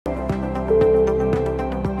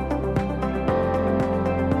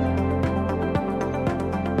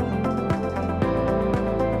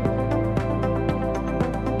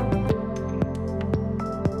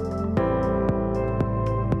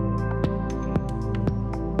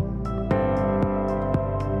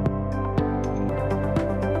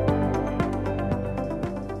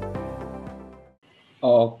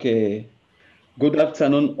Okay. Good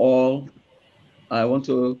afternoon, all. I want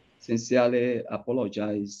to sincerely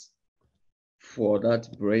apologize for that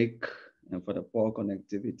break and for the poor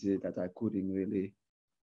connectivity that I couldn't really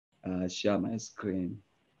share my screen.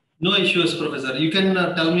 No issues, Professor. You can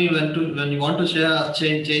tell me when you want to share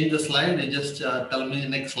change the slide. You just tell me the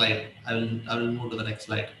next slide. I will move to the next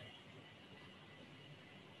slide.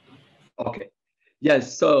 Okay.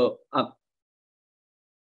 Yes. So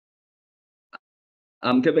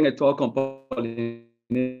I'm giving a talk on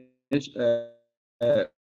pollination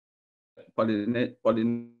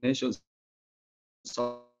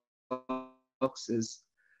success,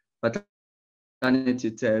 paternity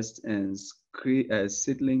test, and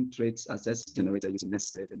seedling traits assessed generator using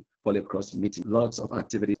nested and polycross meeting. Lots of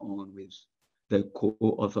activity on with the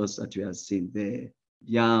co-authors that you have seen there.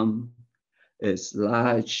 Yam is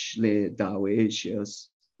largely dioecious.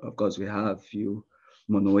 Of course, we have few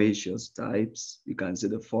monoecious types. You can see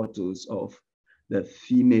the photos of the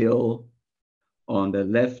female on the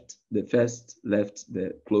left, the first left,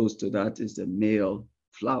 the close to that is the male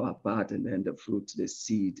flower part, and then the fruit, the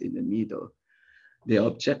seed in the middle. The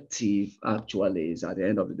objective actually is at the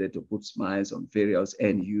end of the day to put smiles on various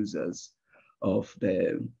end users of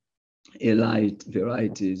the elite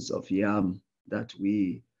varieties of yam that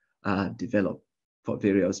we develop for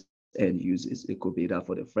various end uses. It could be that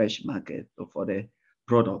for the fresh market or for the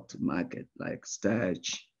product market like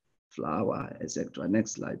starch, flour, etc.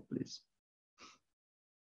 Next slide, please.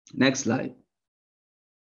 Next slide.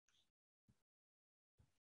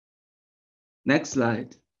 Next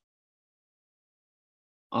slide.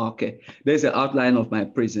 Okay, there's an outline of my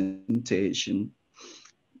presentation.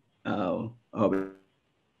 We're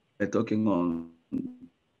talking on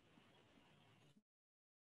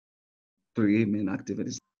three main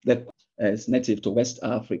activities. That is native to West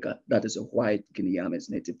Africa. That is a white Guinea yam. Is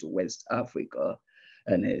native to West Africa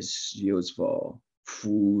and is used for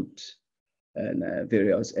food and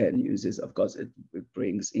various end uses. Of course, it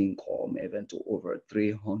brings income even to over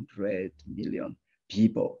 300 million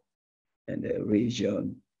people in the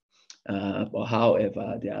region. But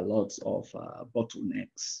however, there are lots of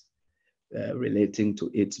bottlenecks relating to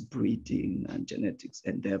its breeding and genetics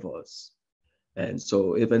endeavors. And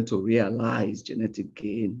so even to realize genetic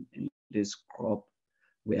gain in this crop,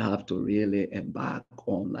 we have to really embark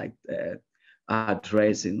on like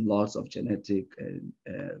addressing lots of genetic and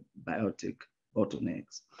biotic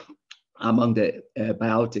bottlenecks. Among the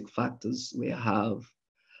biotic factors, we have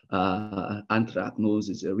anthracnose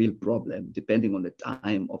is a real problem, depending on the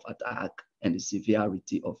time of attack and the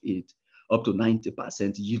severity of it. Up to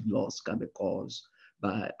 90% yield loss can be caused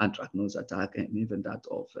by anthracnose attack and even that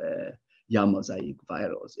of yam mosaic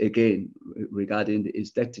virus. Again, regarding the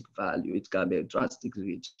aesthetic value, it can be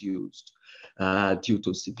drastically reduced due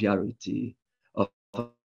to severity of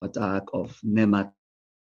attack of nematodes,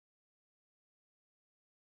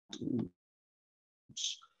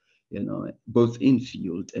 both in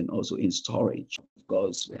field and also in storage. Of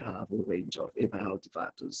course, we have a range of abiotic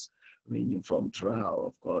factors ranging from drought.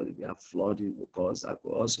 Of course, we have flooding, of course, that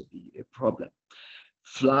could also be a problem.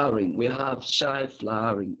 Flowering, we have shy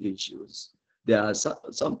flowering issues. There are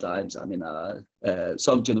sometimes,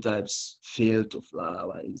 some genotypes fail to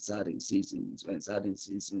flower in certain seasons. When certain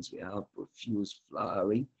seasons, we have profuse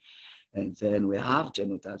flowering. And then we have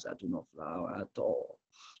genotypes that do not flower at all.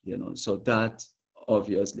 So that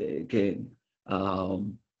obviously, again,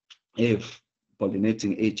 if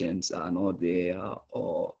pollinating agents are not there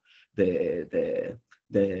or the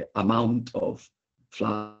amount of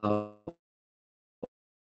flowers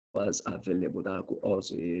available, that could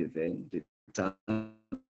also even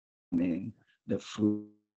determine the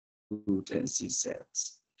fruit and seed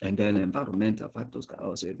sets. And then environmental factors can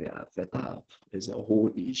also affect that. There's a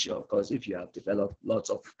whole issue. Of course, if you have developed lots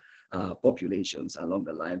of populations along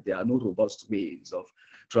the line, there are no robust ways of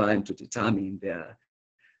trying to determine their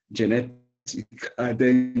genetic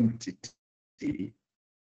identity.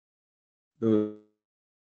 Those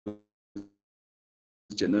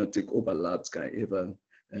genetic overlaps can even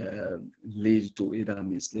lead to either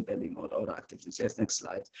mislabeling or other activities. Yes, next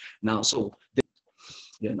slide. Now, so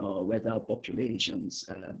whether populations,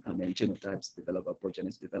 genotypes developed or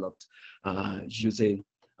progenies developed using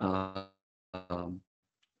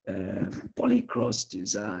polycross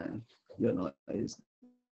design,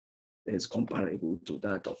 is comparable to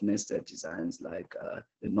that of nested designs like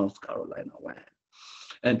the North Carolina one.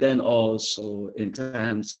 And then also in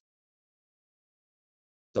terms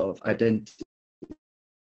of identifying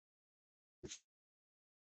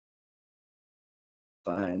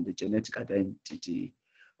the genetic identity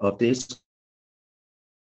of this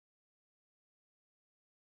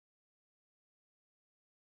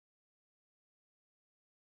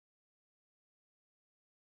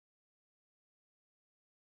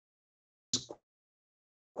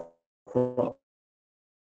crop,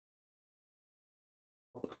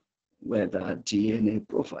 whether DNA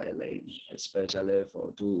profiling, especially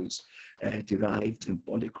for those derived in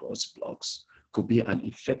polycross blocks, could be an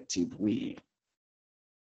effective way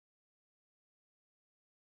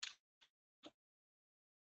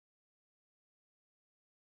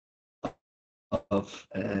of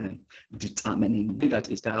determining that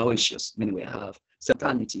is dioecious, meaning we have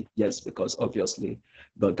certainty, yes, because obviously,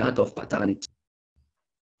 but that of paternity.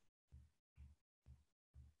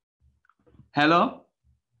 Hello?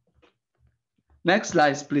 Next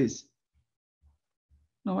slide, please.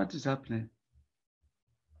 No, what is happening?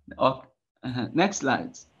 Oh, next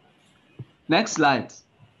slide. Next slide.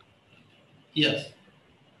 Yes.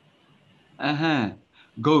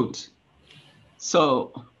 Good.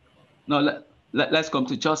 So now let's come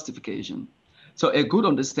to justification. So a good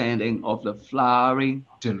understanding of the flowering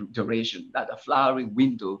duration, that the flowering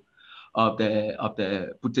window of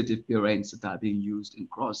the putative parents that are being used in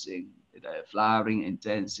crossing, the flowering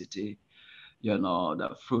intensity,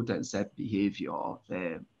 the fruit and set behavior of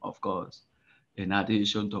them, of course, in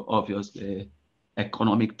addition to obviously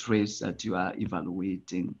economic traits that you are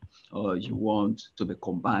evaluating or you want to be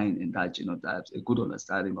combined in that genotypes. A good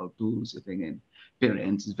understanding of those things in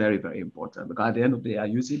parents is very, very important, because at the end of the day, you are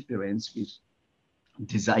using parents with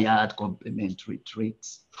desired complementary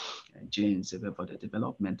traits and genes even for the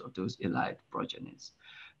development of those elite progenies.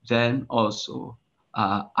 Then also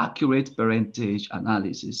accurate parentage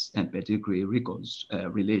analysis and pedigree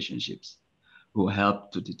relationships will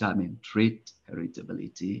help to determine trait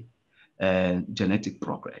heritability and genetic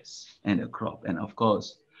progress in the crop. And of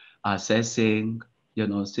course, assessing,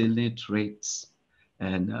 seedling traits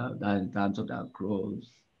and that in terms of their growth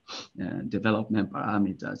and development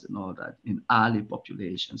parameters and all that in early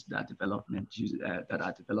populations that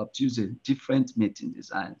are developed using different mating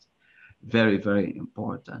designs. Very, very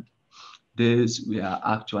important. This we are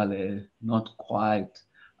actually not quite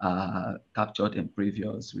captured in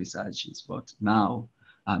previous researches, but now,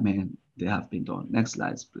 they have been done. Next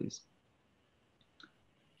slide, please.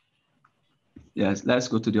 Yes, let's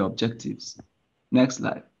go to the objectives. Next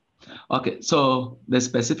slide. Okay, so the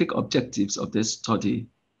specific objectives of this study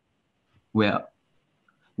were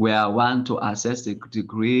one, to assess the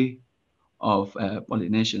degree of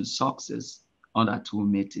pollination success under two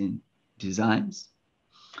mating designs,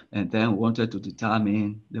 and then wanted to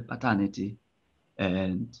determine the paternity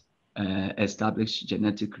and establish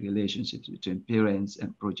genetic relationships between parents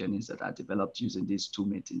and progenies that are developed using these two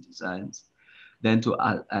mating designs. Then to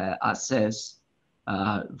assess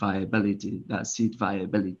viability, seed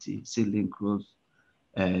viability, seedling growth,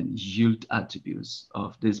 and yield attributes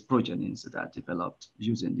of these progenies that are developed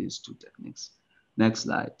using these two techniques. Next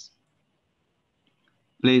slide.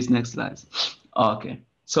 Please, next slide. Okay,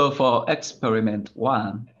 so for experiment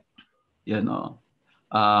 1,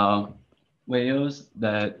 we use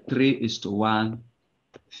the 3:1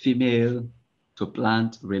 female to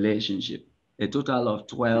plant relationship, a total of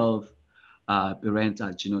 12 parental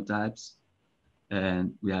genotypes,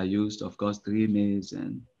 and we are used, of course, 3 males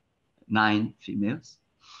and 9 females.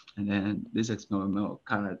 And then this experiment was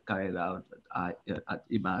carried out at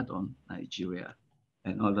Ibadan, Nigeria.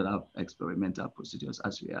 And all other experimental procedures,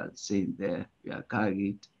 as we are seeing there, we are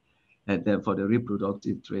carried. And then for the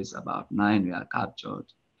reproductive traits, about 9 were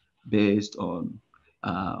captured based on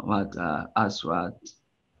what ASRAT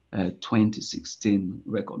 2016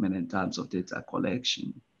 recommended in terms of data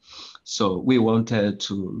collection. So we wanted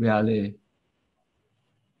to really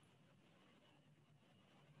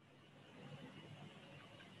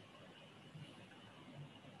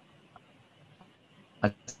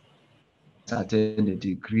ascertain the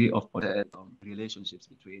degree of relationships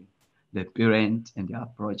between the parent and their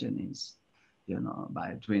progenies,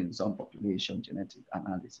 by doing some population genetic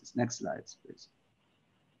analysis. Next slide, please.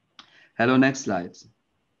 Hello, next slide.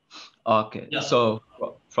 Okay, yeah. So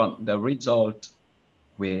from the result,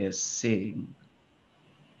 we're seeing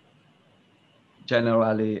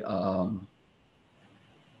generally,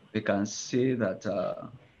 we can see that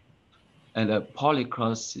in the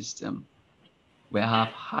polycross system, we have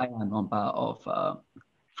higher number of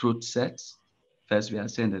fruit sets. First, we are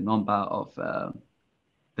seeing the number of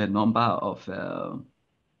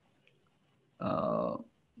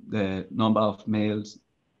males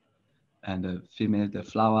and the females, the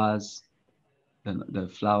flowers, the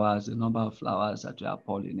flowers, the number of flowers that are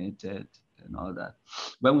pollinated and all that.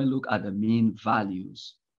 When we look at the mean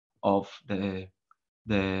values of the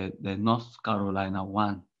North Carolina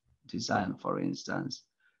 1 design, for instance,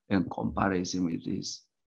 in comparison with this,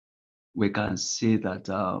 we can see that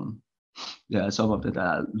there are some of them that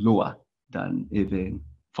are lower than even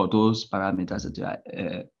for those parameters that are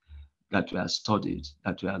that were studied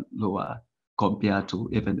that were lower compared to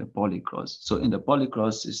even the polycross. So in the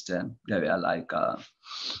polycross system, there were like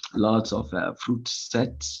lots of fruit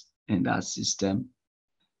sets in that system.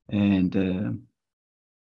 And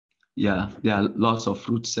yeah, there are lots of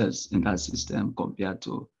fruit sets in that system compared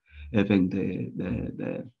to even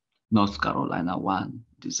the North Carolina one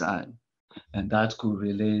design. And that could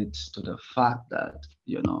relate to the fact that,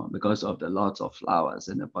 because of the lots of flowers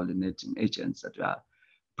and the pollinating agents that were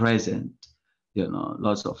present,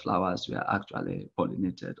 lots of flowers were actually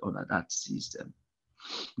pollinated under that system.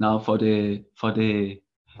 Now for the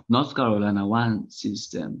North Carolina one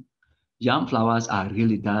system, yam flowers are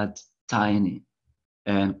really that tiny,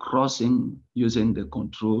 and crossing using the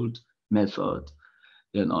controlled method,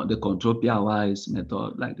 the controlled pairwise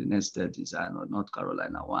method like the nested design or North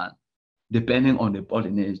Carolina one, depending on the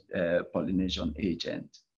pollination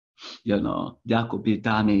agent, there could be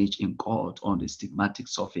damage incurred on the stigmatic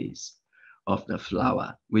surface of the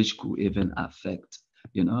flower, which could even affect,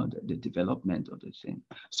 the development of the thing.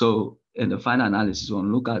 So in the final analysis, when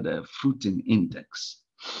we look at the fruiting index,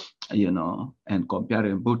 and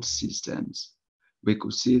comparing both systems, we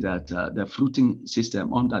could see that the fruiting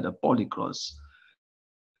system under the polycross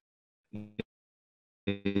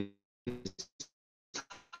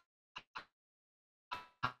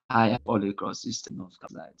higher polycross system of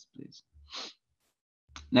slides, please.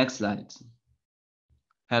 Next slide.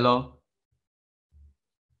 Hello.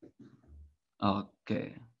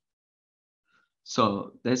 Okay.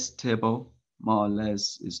 So this table more or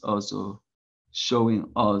less is also showing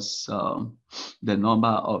us the number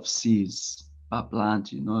of seeds per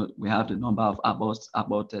plant. We have the number of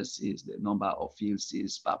aborted seeds, the number of field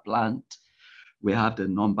seeds per plant. We have the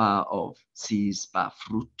number of seeds per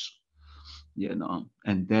fruit,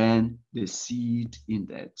 and then the seed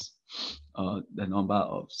index, the number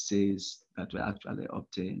of seeds that were actually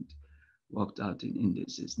obtained, worked out in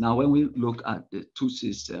indices. Now, when we look at the two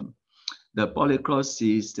systems, the polycross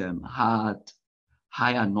system had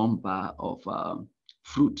higher number of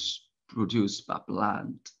fruits produced per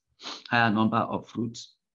plant, higher number of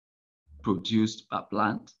fruits produced per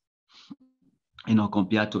plant,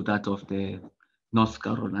 compared to that of the North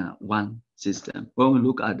Carolina one system. When we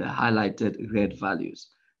look at the highlighted red values,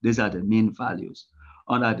 these are the mean values.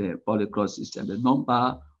 Under the polycross system, the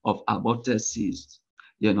number of aborted seeds,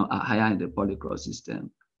 are higher in the polycross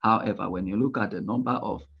system. However, when you look at the number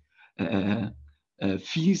of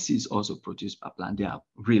feces also produced per plant, they are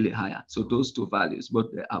really higher. So those two values,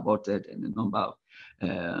 both the aborted and the number of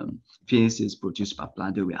feces produced per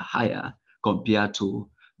plant, they were higher compared to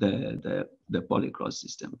the polycross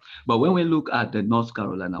system. But when we look at the North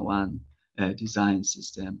Carolina one design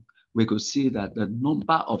system, we could see that the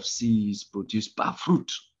number of seeds produced per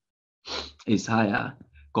fruit is higher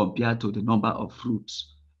compared to the number of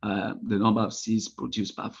fruits, the number of seeds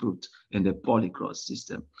produced per fruit in the polycross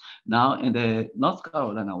system. Now, in the North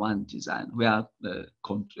Carolina one design, where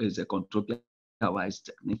is a controlled pairwise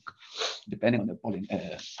technique, depending on the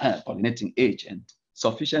pollinating agent,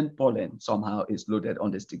 sufficient pollen somehow is loaded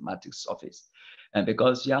on the stigmatic surface. And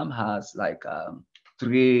because yam has like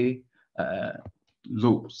 3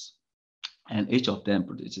 lobes, and each of them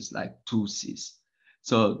produces like 2 seeds.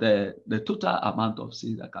 So the total amount of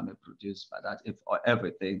seeds that can be produced by that, if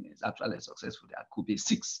everything is actually successful, there could be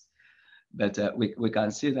 6. But we can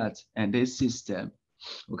see that in this system,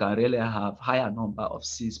 we can really have higher number of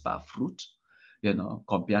seeds per fruit,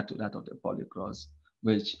 compared to that of the polycross,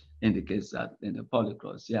 which indicates that in the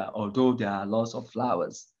polycross, although there are lots of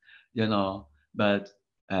flowers, but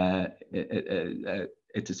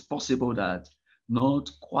it is possible that not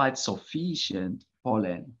quite sufficient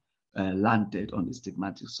pollen landed on the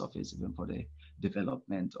stigmatic surface even for the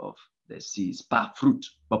development of the seeds per fruit,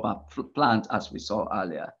 but per plant, as we saw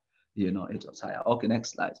earlier, it was higher. Okay,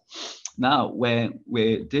 next slide. Now, when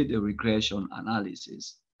we did the regression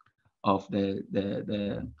analysis of the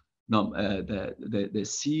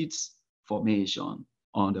seeds formation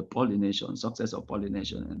on the pollination, success of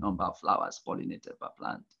pollination, and number of flowers pollinated per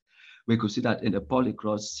plant, we could see that in the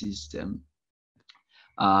polycross system,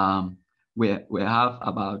 we have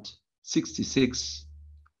about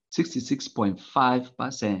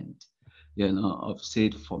 66.5%, of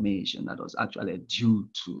seed formation that was actually due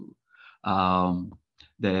to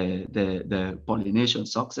the pollination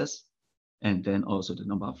success, and then also the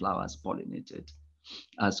number of flowers pollinated,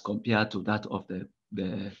 as compared to that of the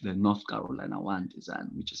North Carolina one design,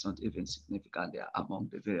 which is not even significant there among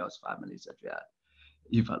the various families that were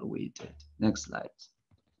evaluated. Next slide.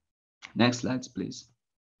 Next slides, please.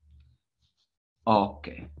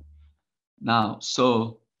 Okay. Now,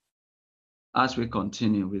 so as we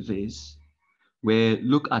continue with this, we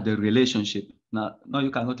look at the relationship. Now you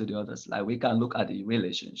can go to the other slide. We can look at the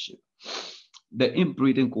relationship. The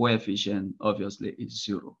inbreeding coefficient obviously is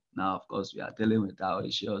 0. Now, of course, we are dealing with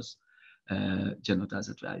dioecious genotypes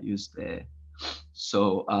that we are used there.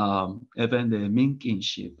 So even the mean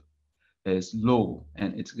kinship is low,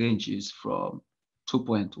 and it ranges from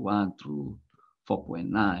 2.1 through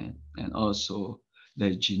 4.9, and also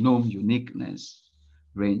the genome uniqueness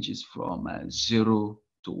ranges from 0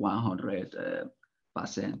 to 100%.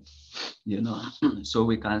 So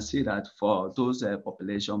we can see that for those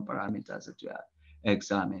population parameters that we are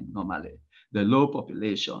examining normally, the low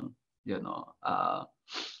population,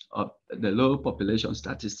 of the low population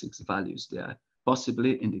statistics values there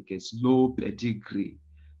possibly indicates low pedigree,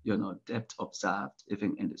 depth observed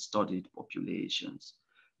even in the studied populations,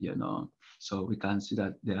 so we can see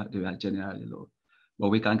that they are generally low. But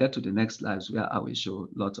we can get to the next slides where I will show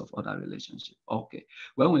lots of other relationships. Okay,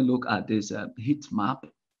 when we look at this heat map,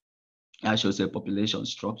 it shows the population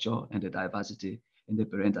structure and the diversity in the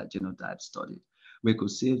parental genotype study. We could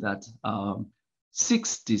see that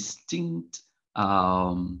 6 distinct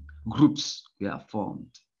groups were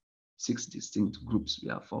formed. 6 distinct groups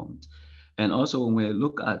were formed. And also when we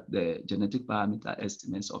look at the genetic parameter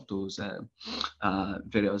estimates of those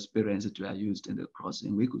various parents that were used in the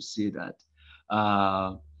crossing, we could see that,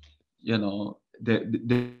 they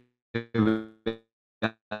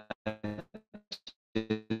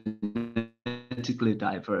genetically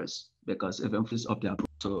diverse, because even of their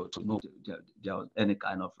to know there any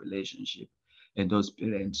kind of relationship and those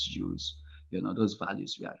parents use, those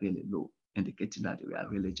values were really low, indicating that they were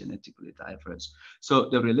really genetically diverse. So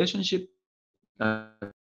the relationship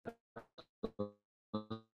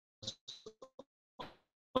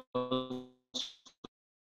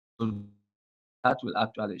that will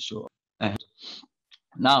actually show. And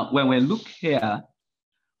now, when we look here,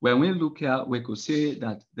 we could see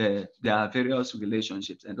that there are various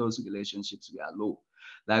relationships, and those relationships were low.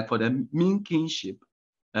 Like for the mean kinship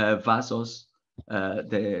versus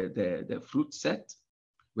the fruit set,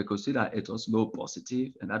 we could see that it was low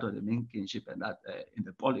positive, and that was the mean kinship, and that in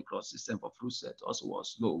the polycross system for fruit set also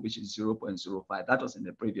was low, which is 0.05. That was in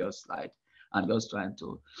the previous slide. I'm just trying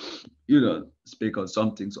to, speak on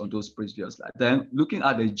some things on those previous slides. Then looking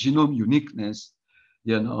at the genome uniqueness,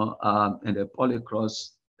 and the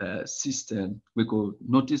polycross system, we could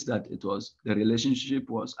notice that the relationship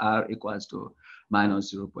was R equals to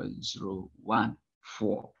minus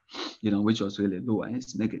 0.014, which was really low, and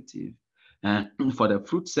it's negative. And for the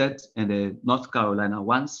fruit set and the North Carolina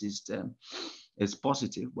 1 system, it's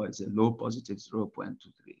positive, but it's a low positive 0.23.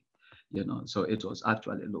 So it was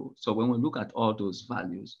actually low. So when we look at all those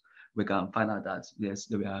values, we can find out that yes,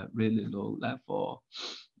 they were really low, like for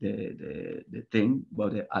the thing,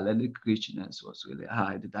 but the allelic richness was really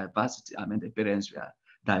high. The diversity, the parents were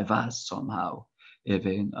diverse somehow,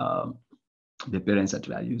 even the parents that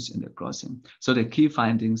were used in the crossing. So the key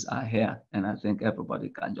findings are here, and I think everybody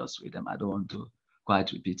can just read them. I don't want to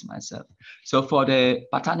quite repeat myself. So for the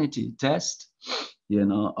paternity test,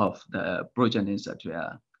 of the progenies that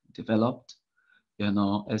were developed,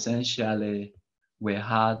 essentially we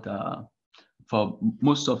had, for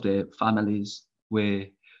most of the families,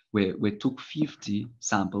 we took 50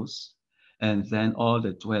 samples, and then all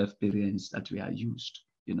the 12 parents that we are used,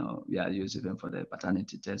 we are using them for the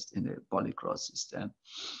paternity test in the polycross system.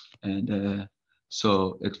 And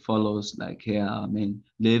so it follows like here,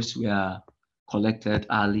 leaves were collected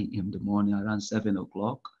early in the morning around 7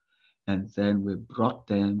 o'clock, and then we brought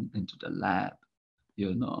them into the lab,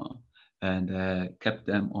 and kept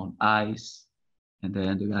them on ice, and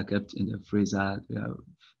then they were kept in the freezer, they are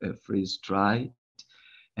freeze dried.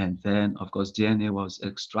 And then, of course, DNA was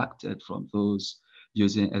extracted from those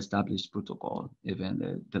using established protocol,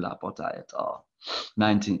 even De La Porta et al.,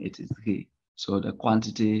 1983. So the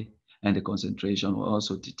quantity and the concentration were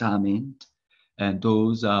also determined, and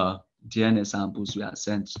those DNA samples were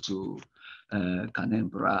sent to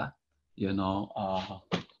Canberra,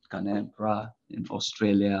 Canberra in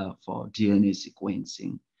Australia for DNA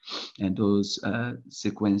sequencing. And those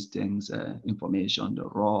sequenced things, information, the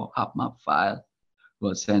raw HapMap file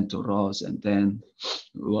was sent to Ross, and then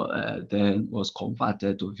was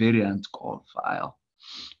converted to variant call file.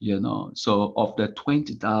 So of the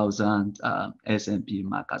 20,000 SNP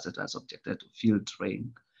markers that are subjected to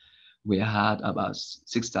filtering, we had about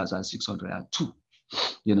 6,602,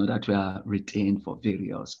 that were retained for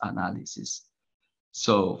various analysis.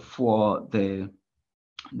 So for the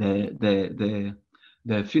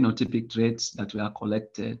phenotypic traits that were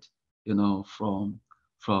collected,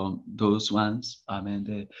 from those ones,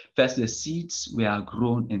 first the seeds were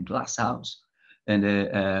grown in glass house, and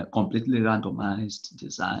a completely randomized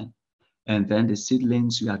design. And then the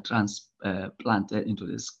seedlings were transplanted into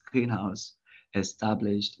the greenhouse,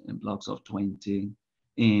 established in blocks of 20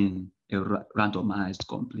 in a randomized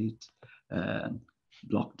complete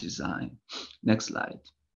block design. Next slide.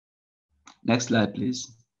 Next slide,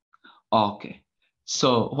 please. Okay.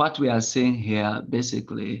 So what we are seeing here,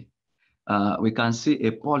 basically, we can see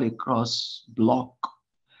a polycross block.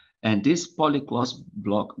 And this polycross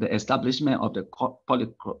block, the establishment of the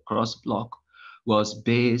polycross block was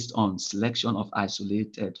based on selection of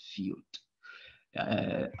isolated field.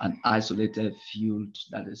 An isolated field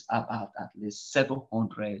that is about at least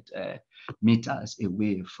 700 meters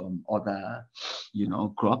away from other,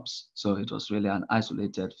 crops. So it was really an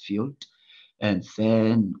isolated field. And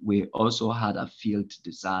then we also had a field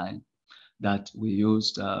design that we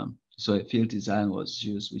used. So a field design was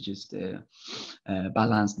used, which is the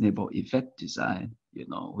balanced neighbor effect design,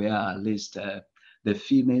 where at least the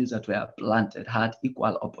females that were planted had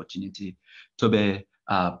equal opportunity to be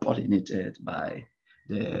pollinated by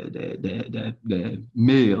the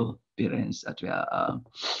male parents that were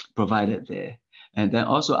provided there. And then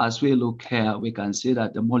also, as we look here, we can see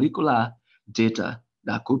that the molecular data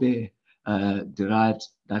that could be derived,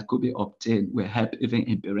 that could be obtained, will help even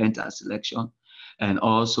in parental selection, and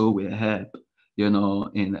also will help,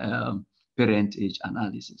 in parentage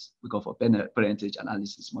analysis. Because for parentage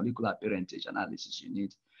analysis, molecular parentage analysis, you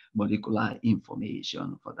need molecular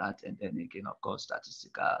information for that, and then again, of course,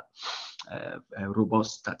 statistical,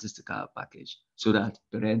 robust statistical package, so that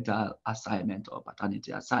parental assignment or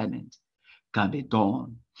paternity assignment can be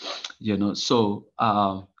done. So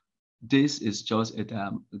this is just a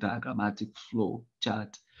diagrammatic flow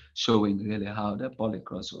chart showing really how the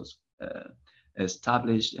polycross was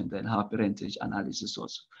established, and then how parentage analysis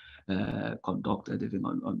was conducted even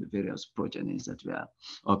on the various progenies that were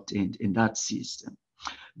obtained in that system.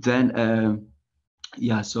 Then,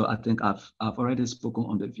 so I think I've already spoken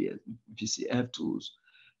on the VCF tools,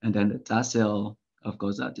 and then the tassel, of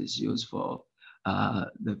course, that is used for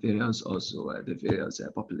the various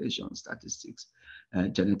population statistics,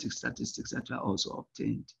 genetic statistics that were also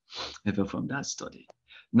obtained even from that study.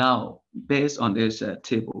 Now, based on this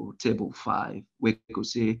table 5, we could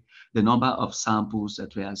see the number of samples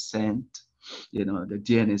that were sent, the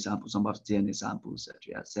DNA samples, number of DNA samples that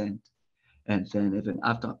were sent, and then even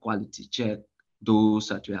after quality check, those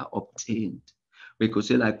that were obtained. We could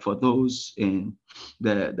say, like, for those in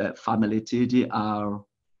the family TDR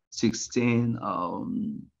 16,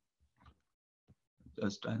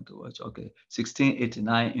 just trying to watch, okay,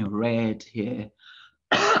 1689 in red here,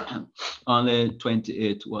 only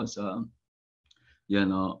 28 was,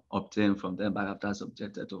 obtained from them, but after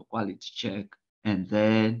subjected to quality check. And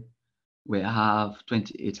then we have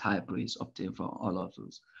 28 hybrids obtained from all of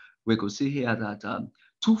those. We could see here that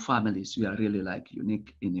 2 families were really like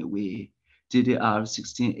unique in a way. TDR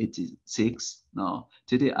 1686, no,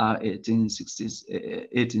 TDR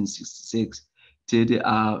 1866,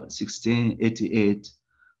 TDR 1688,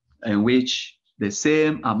 in which the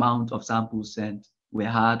same amount of samples sent, we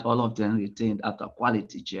had all of them retained after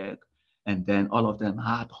quality check, and then all of them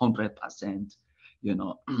had 100%,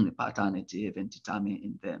 paternity even determined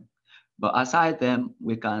in them. But aside them,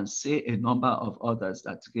 we can see a number of others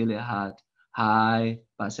that really had high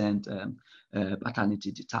percent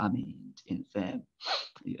paternity determined in them,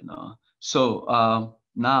 So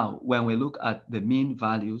now when we look at the mean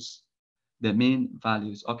values,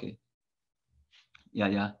 okay.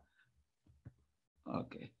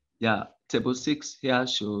 Okay. Yeah, table 6 here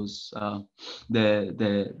shows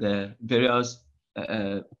the various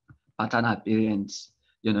paternal parents,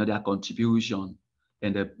 their contribution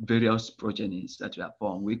and the various progenies that were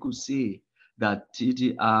formed. We could see that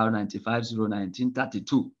TDR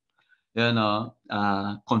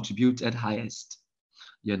 95-0-1932, contributed highest.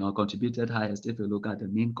 Contributed highest. If you look at the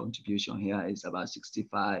mean contribution here, is about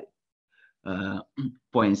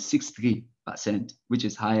 65.63%, which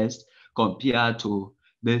is highest compared to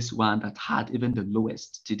this one that had even the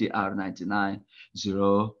lowest, TDR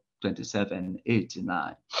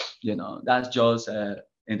 99-0-27-89. That's just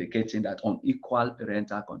indicating that unequal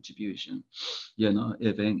parental contribution,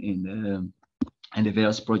 even in the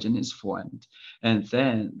various progenies formed. And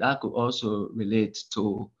then that could also relate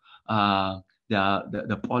to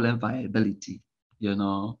the pollen viability,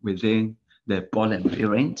 within the pollen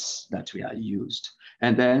parents that we are used.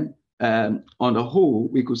 And then on the whole,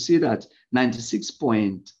 we could see that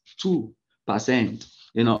 96.2%,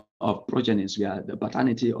 of progenies, where the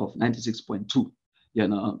paternity of 96.2,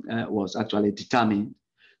 was actually determined.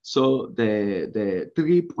 So the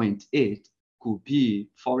 3.8 could be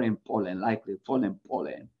foreign pollen, likely foreign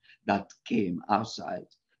pollen that came outside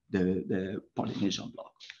the pollination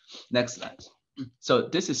block. Next slide. So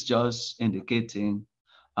this is just indicating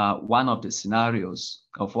one of the scenarios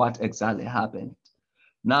of what exactly happened.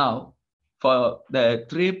 Now, for the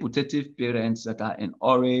three putative parents that are in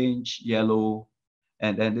orange, yellow,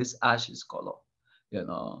 and then this ashes color,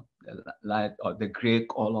 the light or the gray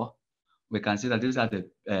color, we can see that these are the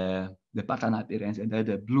paternal parents, and then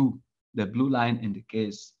the blue line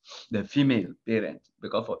indicates the female parent,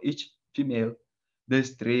 because for each female,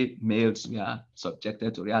 these three males were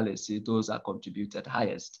subjected to reality. Those are contributed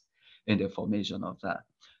highest in the formation of that.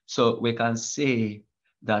 So we can say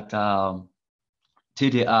that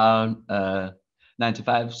TDR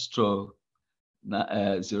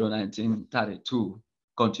 95/01932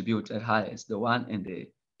 contributed highest, the one in the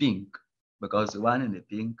pink, because the one in the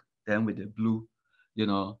pink, then with the blue,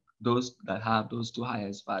 those that have those two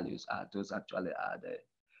highest values are those actually are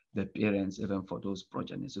the parents even for those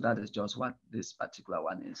progeny. So that is just what this particular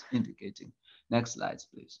one is indicating. Next slide,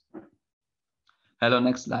 please. Hello,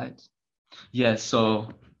 next slide. Yes,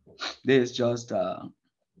 so this is just the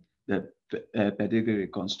pedigree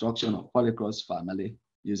reconstruction of polycross family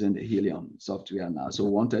using the Helium software now. So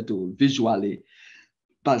wanted to visually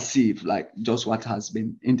perceive like just what has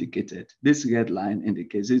been indicated. This red line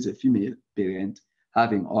indicates it's a female parent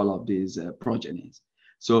having all of these progenies.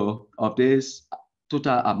 So of this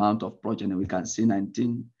total amount of progeny, we can see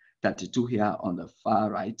 1932 here on the far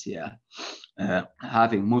right here,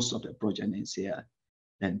 having most of the progenies here.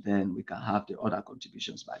 And then we can have the other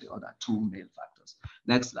contributions by the other two male factors.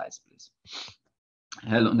 Next slide, please.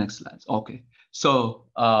 Hello, next slide. Okay. So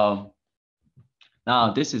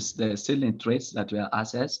now this is the seedling traits that were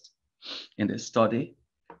assessed in the study.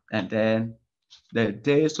 And then the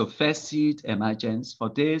days of first seed emergence. For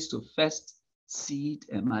days to first seed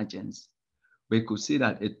emergence, we could see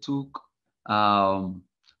that it took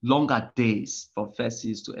longer days for first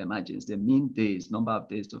seeds to emergence. The mean days, number of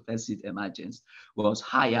days to first seed emergence was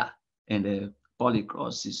higher in the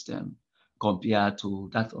polycross system compared to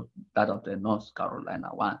that of the North Carolina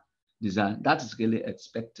one design. That is really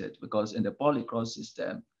expected because in the polycross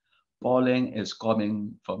system, pollen is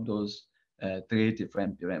coming from those three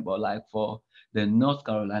different parents. But like for the North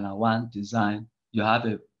Carolina one design, you have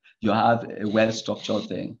a well-structured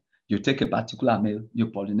thing. You take a particular male, you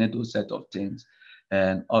pollinate those set of things,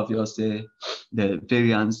 and obviously the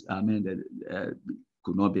variance,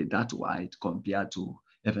 could not be that wide compared to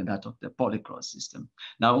even that of the polycross system.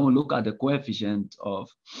 Now, when we look at the coefficient of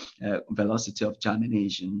velocity of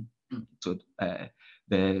germination to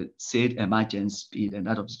the seed emergence speed and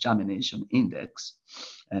that of germination index,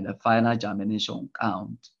 and the final germination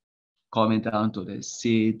count coming down to the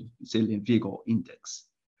seedling vigor index,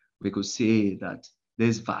 we could see that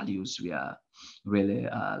these values were really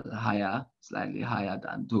higher, slightly higher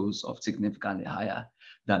than those of, significantly higher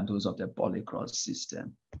than those of the polycross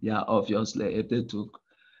system. Yeah, obviously, if they took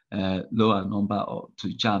lower number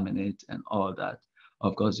to germinate and all that,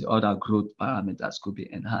 of course, the other growth parameters could be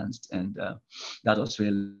enhanced, and that was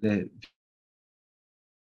really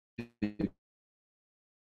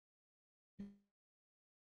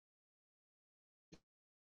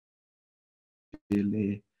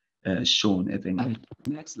shown, I think.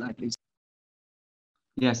 Next slide, please.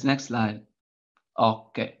 Yes, next slide.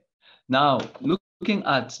 Okay. Now, looking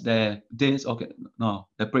at the days, okay, no,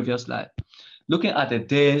 the previous slide. Looking at the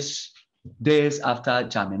days after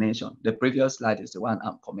germination, the previous slide is the one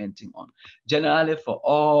I'm commenting on. Generally, for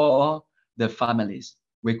all the families,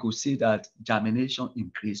 we could see that germination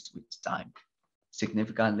increased with time,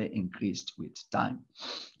 significantly increased with time,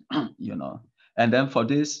 And then for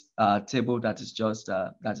this table that is just,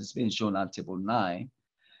 that is being shown at table 9,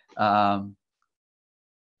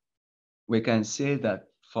 we can say that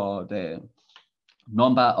for the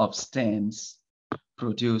number of stems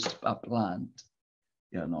produced per plant,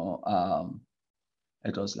 it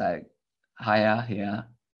was like higher here,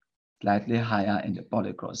 slightly higher in the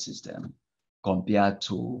polycross system compared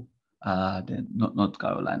to the North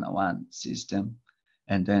Carolina one system.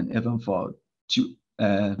 And then even for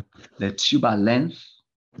the tuber length,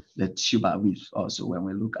 the tuber width also, when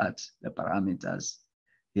we look at the parameters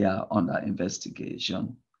here under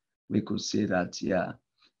investigation, we could see that, yeah,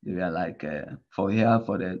 they were like, for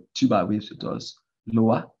the tuber width, it was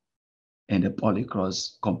lower in the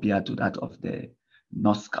polycross compared to that of the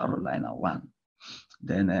North Carolina one.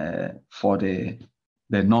 Then for the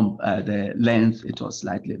length, it was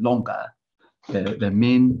slightly longer. The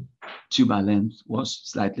mean tuber length was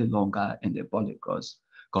slightly longer in the polycross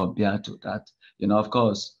compared to that. Of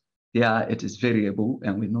course, yeah, it is variable,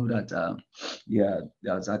 and we know that, yeah,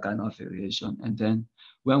 there's that kind of variation. And then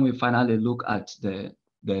when we finally look at the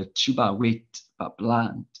the tuber weight per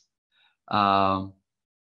plant.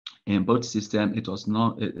 In both systems, it was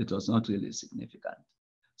not really significant.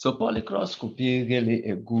 So polycross could be really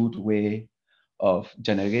a good way of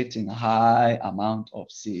generating high amount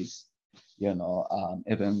of seeds,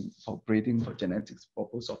 even for breeding for genetics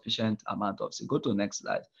purpose, sufficient amount of seeds. Go to the next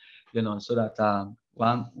slide, so that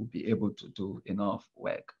one will be able to do enough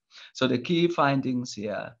work. So the key findings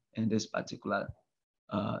here in this particular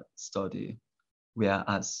study, where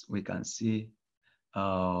as we can see,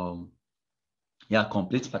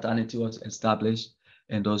 complete paternity was established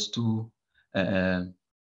in those two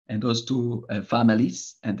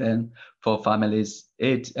families, and then for families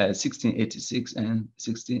 1686 and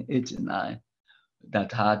 1689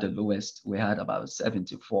 that had the lowest, we had about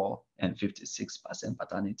 74 and 56%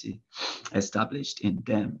 paternity established in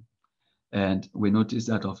them. And we noticed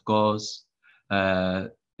that, of course,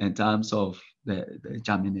 in terms of the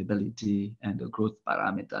germinability and the growth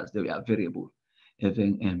parameters, they were variable,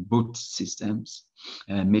 even in both systems,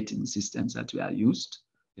 mating systems that were used.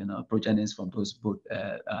 Progenies from those both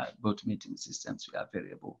mating systems were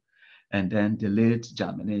variable. And then delayed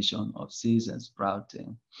germination of seeds and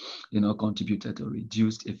sprouting, contributed to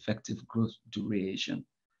reduced effective growth duration,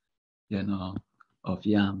 of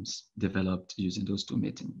yams developed using those two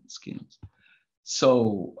mating schemes.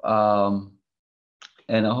 So,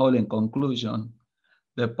 and in conclusion,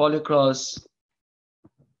 the polycross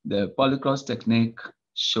technique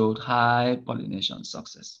showed high pollination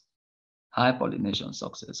success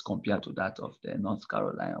compared to that of the North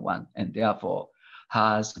Carolina one, and therefore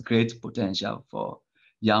has great potential for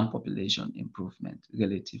yam population improvement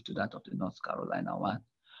relative to that of the North Carolina one.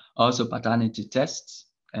 Also, paternity tests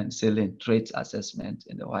and seedling trait assessment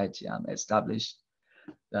in the white yam established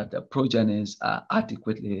that the progenies are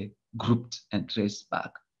adequately grouped and traced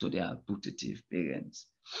back to their putative parents.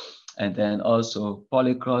 And then also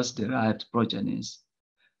polycross-derived progenies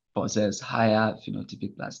possess higher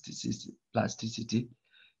phenotypic plasticity,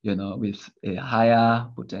 with a higher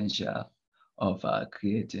potential of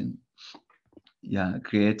creating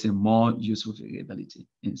more useful variability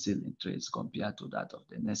in seedling traits compared to that of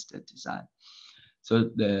the nested design. So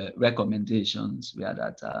the recommendations were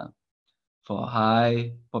that for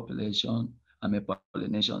high population and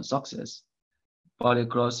pollination success,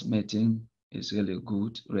 polycross mating is really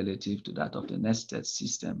good relative to that of the nested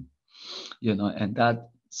system, and that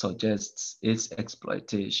suggests its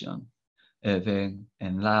exploitation, even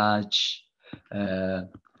enlarge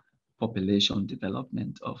population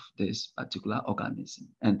development of this particular organism.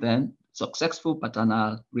 And then successful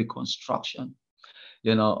paternal reconstruction,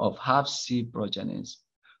 of half-C progenies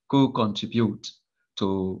could contribute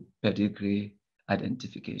to pedigree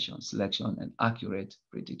identification, selection, and accurate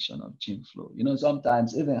prediction of gene flow.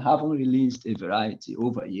 Sometimes even having released a variety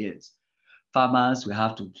over years, farmers will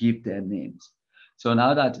have to give their names. So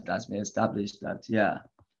now that it has been established that,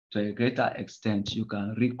 to a greater extent, you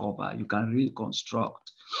can recover, you can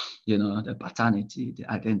reconstruct, the paternity, the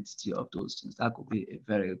identity of those things. That could be a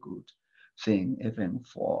very good thing, even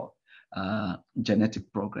for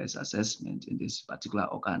genetic progress assessment in this particular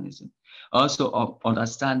organism. Also, of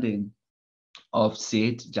understanding of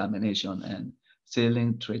seed germination and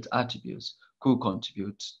seedling trait attributes could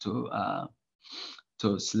contribute to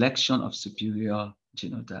selection of superior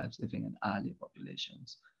genotypes, even in early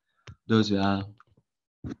populations. Those were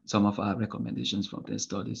some of our recommendations from the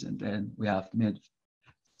studies, and then we have made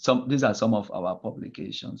these are some of our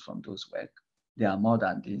publications from those work. There are more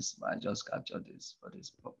than this, but I just captured this for this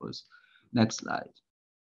purpose. Next slide.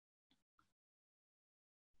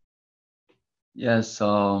 Yes,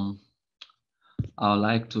 I would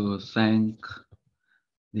like to thank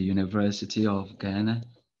the University of Ghana,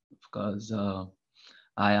 of course,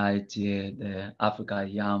 IITA, the Africa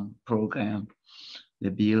Yam Program, the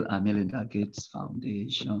Bill and Melinda Gates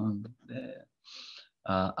Foundation, the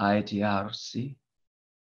IDRC,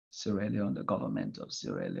 Sierra Leone, the government of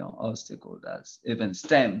Sierra Leone, all stakeholders, even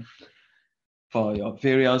STEM, for your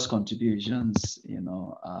various contributions, in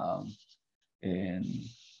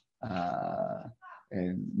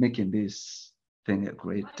making this thing a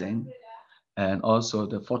great thing. And also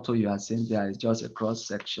the photo you are seeing there is just a cross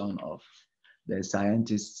section of the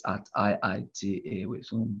scientists at IITA with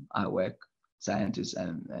whom I work, scientists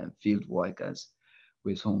and field workers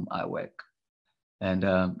with whom I work. And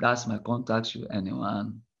that's my contact. Should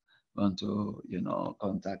anyone want to,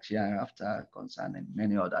 contact hereafter concerning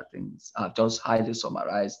many other things. I've just highly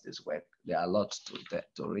summarized this work. There are lots to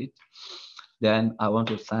read. Then I want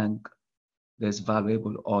to thank this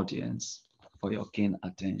valuable audience for your keen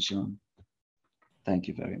attention. Thank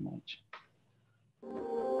you very much.